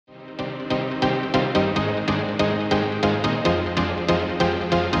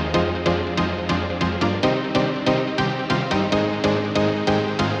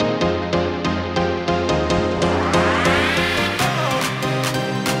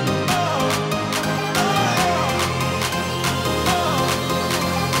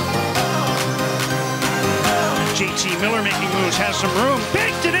has some room.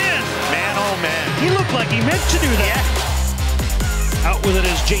 Banked it in. Man, oh man. He looked like he meant to do that. Yeah. Out with it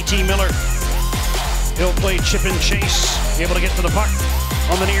is JT Miller. He'll play chip and chase. Able to get to the puck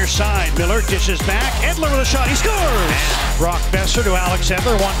on the near side. Miller dishes back. Edler with a shot. He scores. Man. Brock Besser to Alex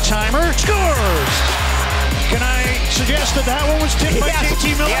Edler. One-timer. Scores. Can I suggest that that one was tipped by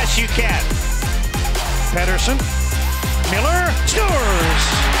JT Miller? Yes, you can. Pedersen. Miller scores.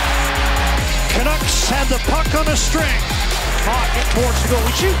 Canucks had the puck on a string. Hawk it towards the goal.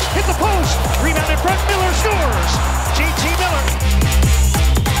 He shoots. Hit the post. Rebound in front. Miller scores. JT Miller.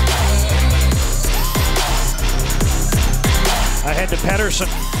 Ahead to Pedersen.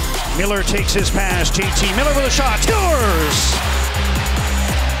 Miller takes his pass. JT Miller with a shot. Scores.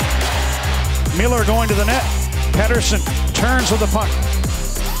 Miller going to the net. Pedersen turns with the puck.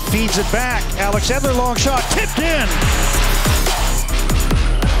 Feeds it back. Alex Edler, long shot. Tipped in.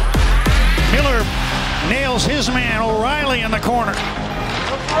 Miller nails his man, O'Reilly, in the corner.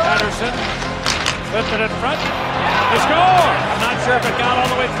 Pedersen flipped it in front. They score! I'm not sure if it got all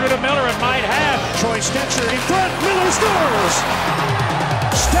the way through to Miller. It might have. Troy Stetcher in front. Miller scores!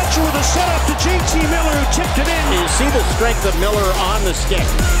 Stetcher with a setup to JT Miller, who tipped it in. You see the strength of Miller on the stick.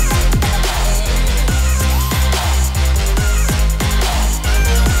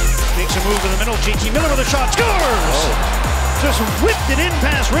 Makes a move in the middle. JT Miller with a shot. Scores! Oh. Just whipped it in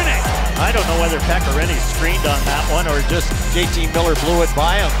past Rinne. I don't know whether Pekka Rinne screened on that one or just JT Miller blew it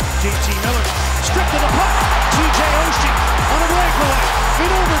by him. JT Miller stripped of the puck. TJ Oshie on a breakaway in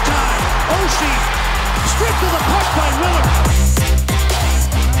overtime. Oshie stripped of the puck by Miller.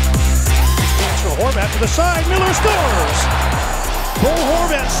 Chance for Horvat to the side. Miller scores. Bo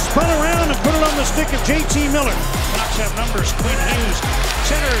Horvat spun around and put it on the stick of JT Miller. Canucks have numbers. Quinn Hughes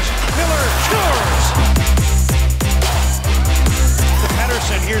centers. Miller scores.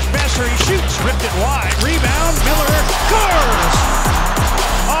 Pedersen, here's Besser, he shoots, ripped it wide, rebound, Miller scores!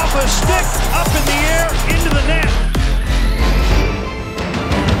 Off a stick, up in the air, into the net.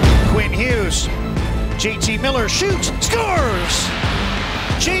 Quinn Hughes, JT Miller shoots, scores!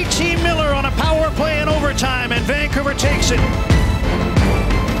 JT Miller on a power play in overtime, and Vancouver takes it.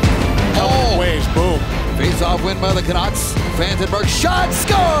 Oh, ways, boom. Face-off win by the Canucks. Vandenberg shot,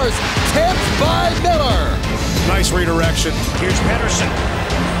 scores! Tipped by Miller. Nice redirection. Here's Pedersen.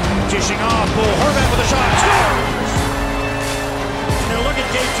 Dishing off. Bo Horvat with a shot. Scores! Now look at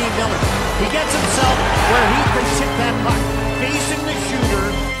JT Miller. He gets himself where he can tip that puck, facing the shooter.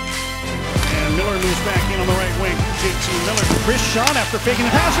 And Miller moves back in on the right wing. JT Miller, wrist shot after faking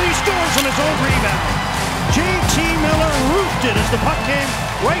the pass, and he scores on his own rebound. JT Miller roofed it as the puck came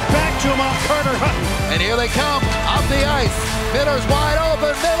right back to him off Carter Hutton. And here they come, up the ice. Miller's wide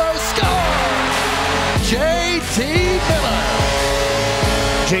open. Miller scores! JT Miller.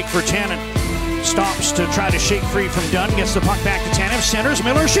 Jake Virtanen stops to try to shake free from Dunn. Gets the puck back to Tanev. Centers.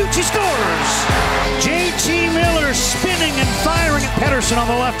 Miller shoots. He scores. JT Miller spinning and firing at Pedersen on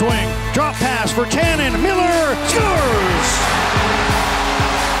the left wing. Drop pass for Tanev. Miller scores.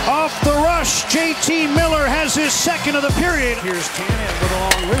 Off the rush, JT Miller has his second of the period. Here's Tanev with a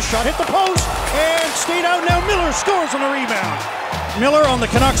long wrist shot. Hit the post and stayed out. Now Miller scores on the rebound. Miller on the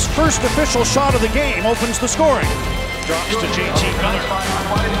Canucks' first official shot of the game opens the scoring. Drops to JT Miller.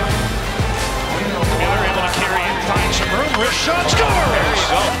 Miller able to carry in, find some room, wrist shot, scores! There you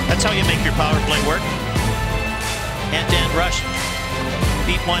go. That's how you make your power play work. Hand-to-hand rush.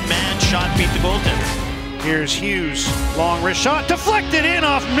 Beat one man, shot, beat the goaltender. Here's Hughes, long wrist shot, deflected in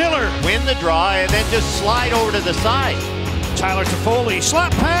off Miller. Win the draw and then just slide over to the side. Tyler Toffoli,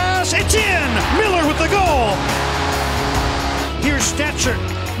 slap pass, it's in! Miller with the goal! Here's Stetcher.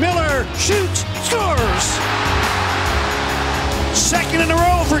 Miller shoots, scores! Second in a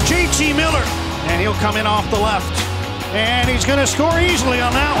row for JT Miller. And he'll come in off the left. And he's going to score easily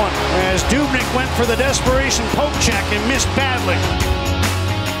on that one. As Dubnyk went for the desperation poke check and missed badly.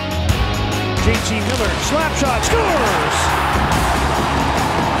 JT Miller, slap shot, scores!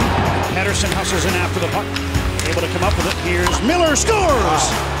 Pedersen hustles in after the puck. Able to come up with it. Here's Miller,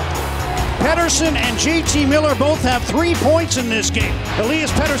 scores! Pedersen and JT Miller both have 3 points in this game.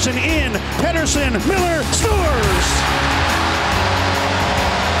 Elias Pettersson in. Pedersen, Miller scores!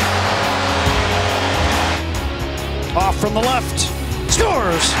 Off from the left.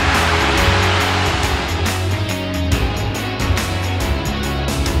 Scores!